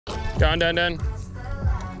Go on, Den.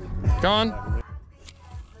 Go on.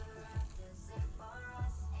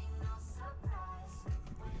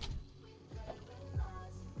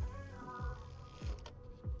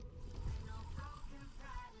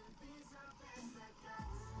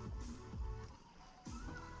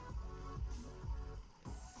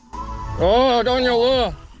 Oh, go on your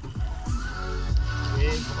lure.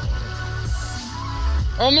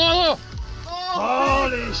 Oh, my lure.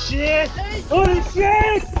 Holy shit! Holy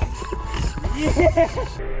shit!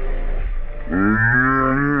 Yeah!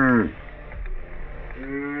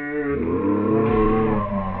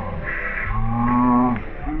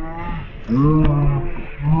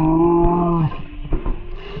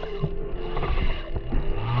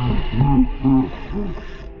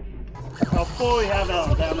 How full we have that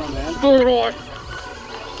on camera, man? Good boy.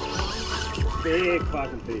 Big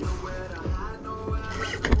fucking fish.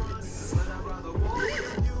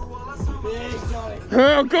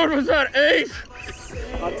 How good was that eat?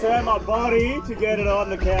 I turned my body to get it on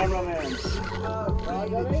the camera, man.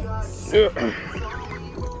 Yeah.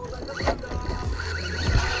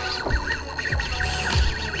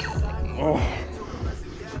 Oh.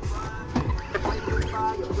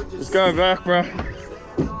 Just going back, bro.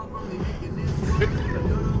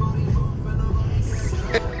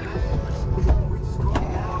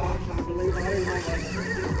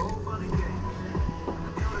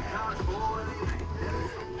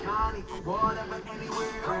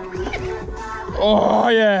 Oh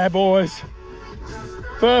yeah, boys.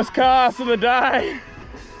 First cast of the day.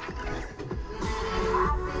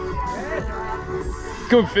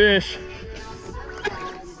 Good fish.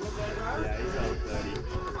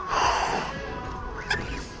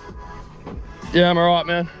 Yeah, I'm alright,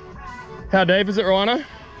 man. How deep is it, Ryno?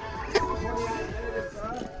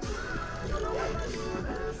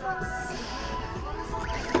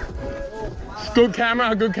 Good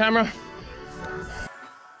camera, good camera.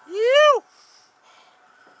 You.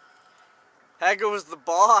 How good was the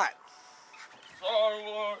bite? So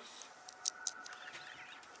was.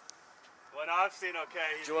 When I've seen, okay,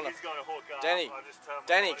 he's going to hook up.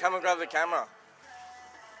 Denny, come and grab the camera.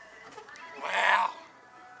 Wow.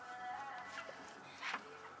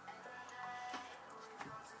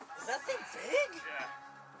 Is that thing big? Yeah.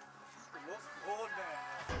 Look forward,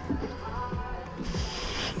 man.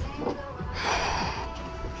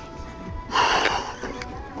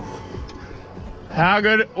 How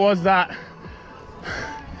good was that?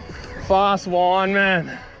 Fast wine,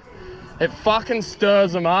 man. It fucking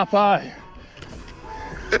stirs them up, eh?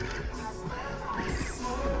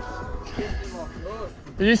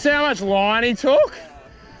 Did you see how much line he took?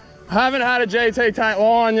 I haven't had a GT take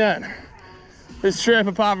line yet this trip,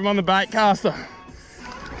 apart from on the bait caster.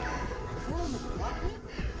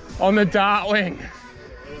 On the dartwing.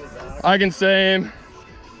 I can see him.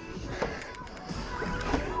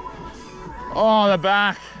 Oh, the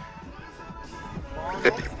back.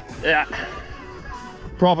 Yeah.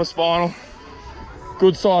 Proper spinal.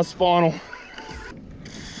 Good size spinal.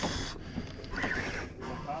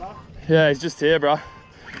 Yeah, he's just here, bro.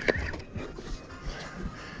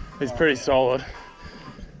 He's pretty solid.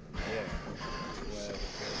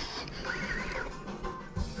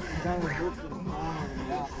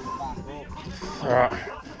 All right.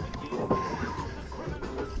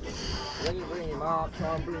 When you bring him up,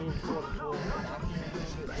 try and bring him sort of forward.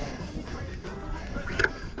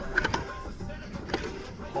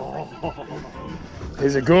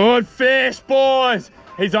 He's a good fish, boys.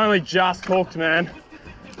 He's only just hooked, man.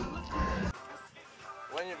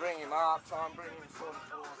 When you bring him up, try and bring him sort of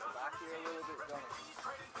towards the back here a little bit, Johnny.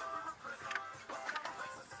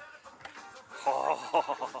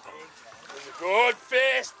 Oh, he's a good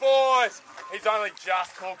fish, boys. He's only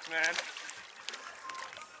just hooked, man.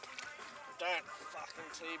 Don't fucking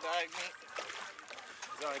teabag me.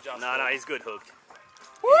 He's only just No, hooked. no, he's good hooked.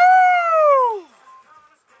 Woo!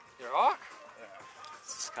 You alright? Yeah.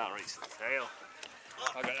 Just can't reach the tail.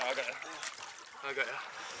 I got you.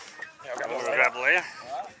 Yeah, We'll grab a layer.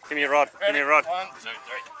 Give me a rod. Ready? Give me a rod. 1, 2, 3.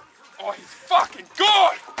 Oh, he's fucking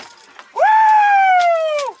good! Woo!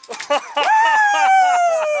 Woo!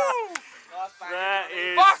 That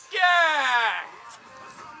is. Fuck yeah!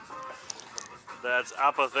 That's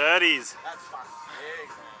upper 30s. That's fucking big,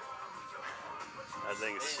 man. That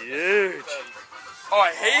thing is huge. Oh,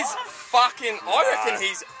 he's fucking. I reckon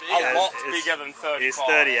he's a lot It's- bigger than 35. He's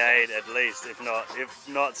 38 at least, if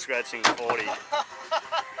not scratching 40.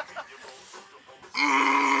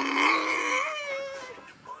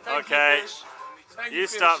 Okay, Thank you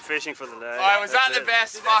fish. start fishing for the day. Alright, was that That's the it.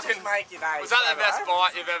 best Did that fucking? just make your day Was that so, the best right?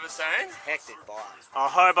 bite you've ever seen? Hectic bite. I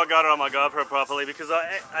hope I got it on my GoPro properly because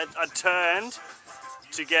I turned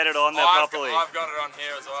to get it on there properly. I've got it on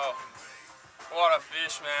here as well. What a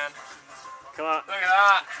fish, man. Come on. Look at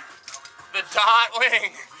that. The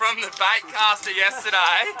dartling from the bait caster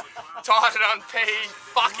yesterday. Tied it on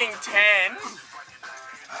P10.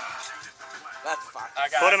 That's fucked.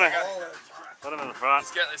 Okay, Put him in the front.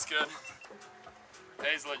 let's get this good.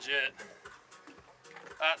 He's legit.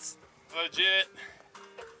 That's legit.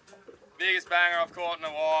 Biggest banger I've caught in a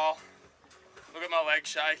while. Look at my legs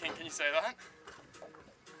shaking. Can you see that?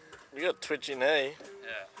 You got a twitchy knee.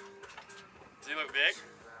 Yeah. Does he look big?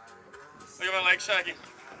 Look at my legs shaking.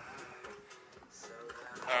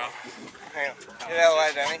 Oh. Hang on. Get out of the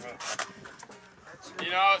way, Danny.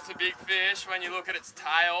 You know it's a big fish when you look at its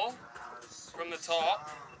tail from the top.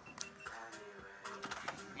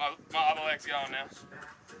 My other leg's going now.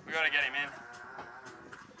 We gotta get him in.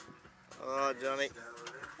 Oh, Johnny.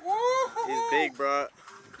 Woo-hoo-hoo. He's big, bro. You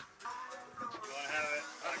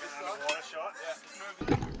want to have a water shot?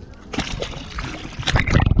 Yeah, move.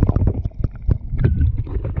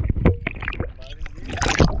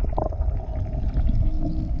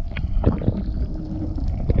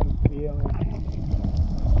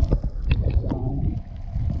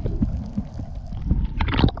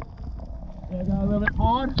 Yeah, go a little bit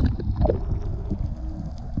hard.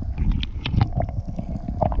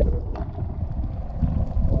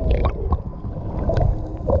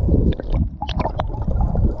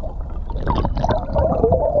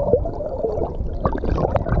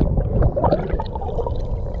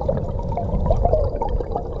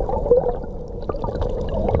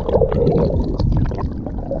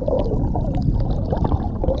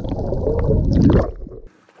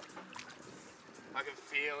 I can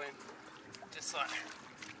feel him just like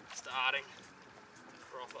starting to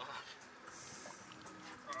froth up.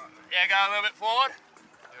 Right. Yeah, go a little bit forward.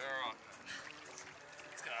 You're right.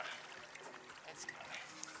 Let's go. Let's go.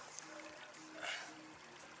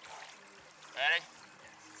 Ready?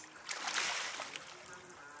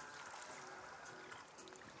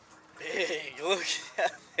 Big. Look how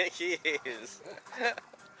big he is.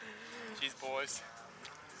 Cheers, boys.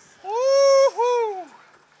 Woohoo!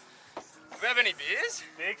 Do we have any beers?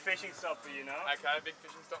 Big fishing stop for you now. Okay, big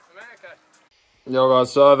fishing stop for me, okay. Yo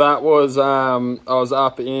guys, so that was, I was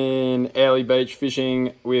up in Airlie Beach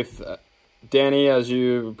fishing with Denny, as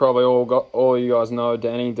you probably all you guys know,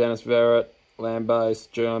 Dennis Verrett,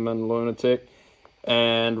 land-based, German, lunatic,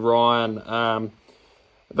 and Ryan.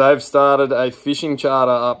 They've started a fishing charter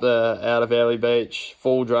up there out of Airlie Beach,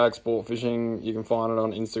 Fulldrag Sportsfishing. You can find it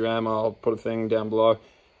on Instagram. I'll put a thing down below.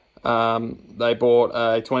 They bought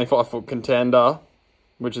a 25-foot Contender,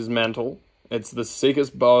 which is mental. It's the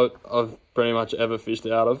sickest boat I've pretty much ever fished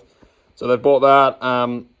out of. So they've bought that.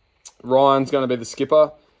 Ryan's going to be the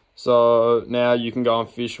skipper. So now you can go and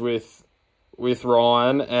fish with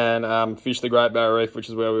Ryan and fish the Great Barrier Reef, which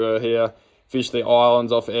is where we were here. Fish the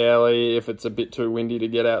islands off Airlie if it's a bit too windy to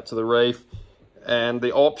get out to the reef. And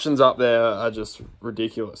the options up there are just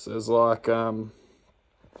ridiculous. There's like,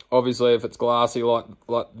 obviously if it's glassy like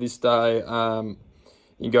this day, you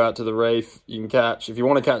can go out to the reef. You can catch, if you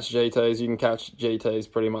want to catch GTs, you can catch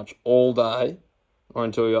GTs pretty much all day or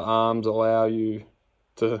until your arms allow you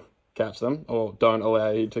to catch them or don't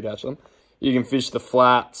allow you to catch them. You can fish the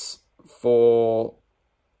flats for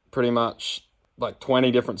pretty much like 20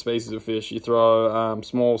 different species of fish. You throw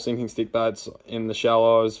small sinking stick baits in the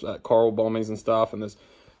shallows at coral bommies and stuff, and there's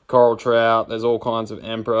coral trout, there's all kinds of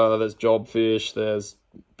emperor, there's jobfish, there's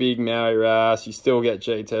big Maui wrasse, you still get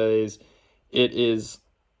GTs. It is,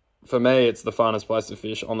 for me, it's the funnest place to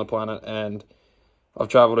fish on the planet, and I've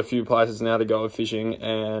travelled a few places now to go fishing,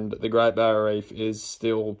 and the Great Barrier Reef is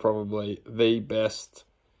still probably the best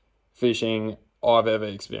fishing I've ever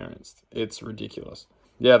experienced. It's ridiculous.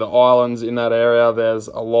 Yeah, the islands in that area, there's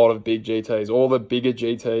a lot of big GTs. All the bigger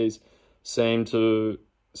GTs seem to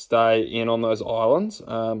stay in on those islands.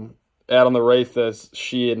 Out on the reef, there's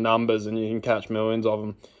sheer numbers and you can catch millions of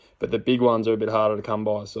them. But the big ones are a bit harder to come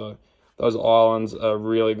by. So those islands are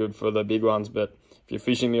really good for the big ones. But if you're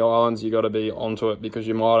fishing the islands, you got to be onto it because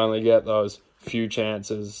you might only get those few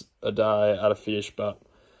chances a day at a fish. But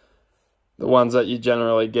the ones that you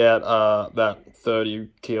generally get are that 30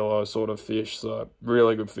 kilo sort of fish, so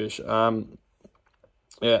really good fish.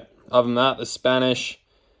 Yeah, other than that, the Spanish,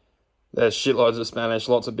 there's shitloads of Spanish,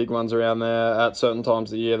 lots of big ones around there. At certain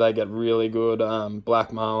times of the year, they get really good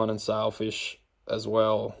black marlin and sailfish as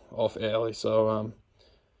well off Airlie. So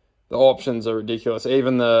the options are ridiculous.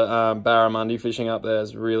 Even the barramundi fishing up there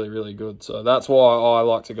is really, really good. So that's why I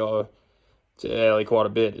like to go to Airlie quite a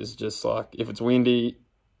bit, is just like, if it's windy,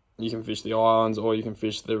 you can fish the islands, or you can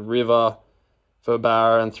fish the river for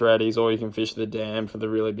barra and threadies, or you can fish the dam for the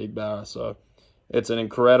really big barra. So It's an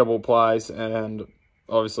incredible place, and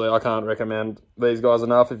obviously I can't recommend these guys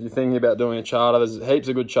enough. If you're thinking about doing a charter, there's heaps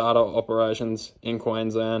of good charter operations in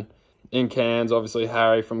Queensland. In Cairns, obviously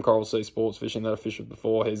Harry from Trevally Sportsfishing that I fished with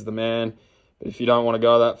before, he's the man. But if you don't want to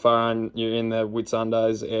go that far and you're in the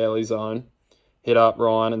Whitsundays, Airlie zone, hit up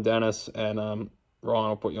Ryan and Dennis, and Ryan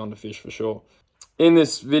will put you on the fish for sure. In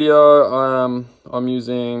this video, I'm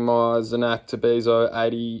using my Zanak Tabezo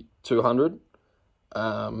 8200,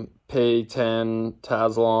 P10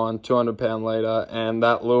 Taz line, 200-pound leader, and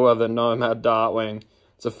that lure, the Nomad Dartwing.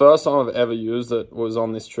 It's the first time I've ever used it, was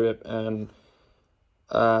on this trip, and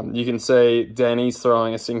you can see Denny's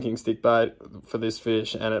throwing a sinking stick bait for this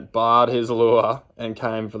fish, and it barred his lure and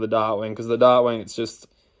came for the Dartwing, because the Dartwing,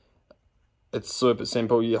 it's super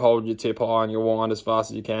simple. You hold your tip high and you wind as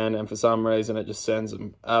fast as you can, and for some reason it just sends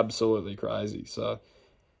them absolutely crazy. So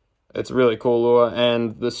it's a really cool lure,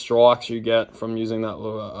 and the strikes you get from using that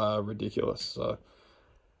lure are ridiculous. So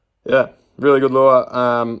yeah, really good lure.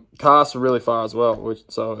 Casts really far as well,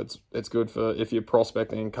 so it's good for if you're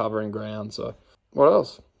prospecting and covering ground. So what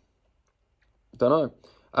else? Don't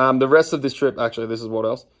know. The rest of this trip, actually, this is what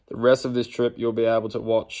else. The rest of this trip you'll be able to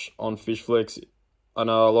watch on Fish Flicks. I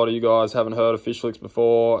know a lot of you guys haven't heard of Fish Flicks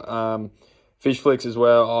before. Fish Flicks is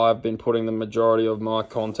where I've been putting the majority of my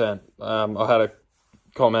content. I had a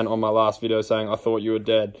comment on my last video saying I thought you were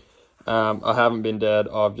dead. I haven't been dead.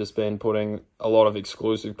 I've just been putting a lot of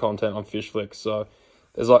exclusive content on Fish Flicks. So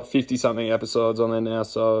there's like 50-something episodes on there now.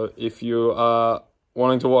 So if you are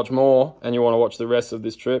wanting to watch more and you want to watch the rest of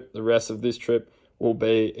this trip will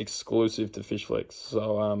be exclusive to Fish Flicks.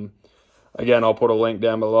 So again, I'll put a link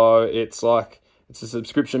down below. It's a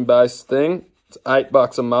subscription-based thing. It's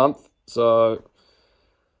 $8 a month, so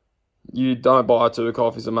you don't buy 2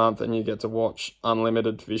 coffees a month and you get to watch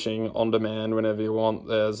unlimited fishing on demand whenever you want.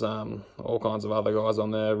 There's all kinds of other guys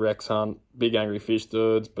on there, Rex Hunt, Big Angry Fish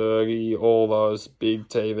Dudes, Bergie, all those big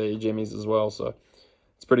TV jimmies as well, so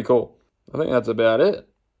it's pretty cool. I think that's about it,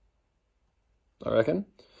 I reckon.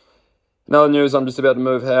 In other news, I'm just about to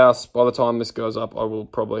move house. By the time this goes up, I will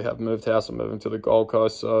probably have moved house. I'm moving to the Gold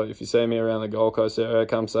Coast. So if you see me around the Gold Coast area,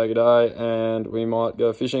 come say good day and we might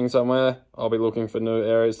go fishing somewhere. I'll be looking for new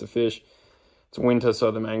areas to fish. It's winter,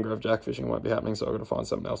 so the mangrove jack fishing won't be happening, so I've got to find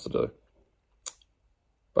something else to do.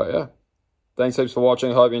 But yeah, thanks heaps for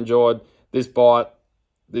watching. Hope you enjoyed this bite,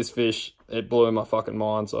 this fish. It blew my fucking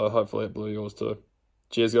mind, so hopefully it blew yours too.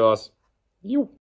 Cheers, guys. You.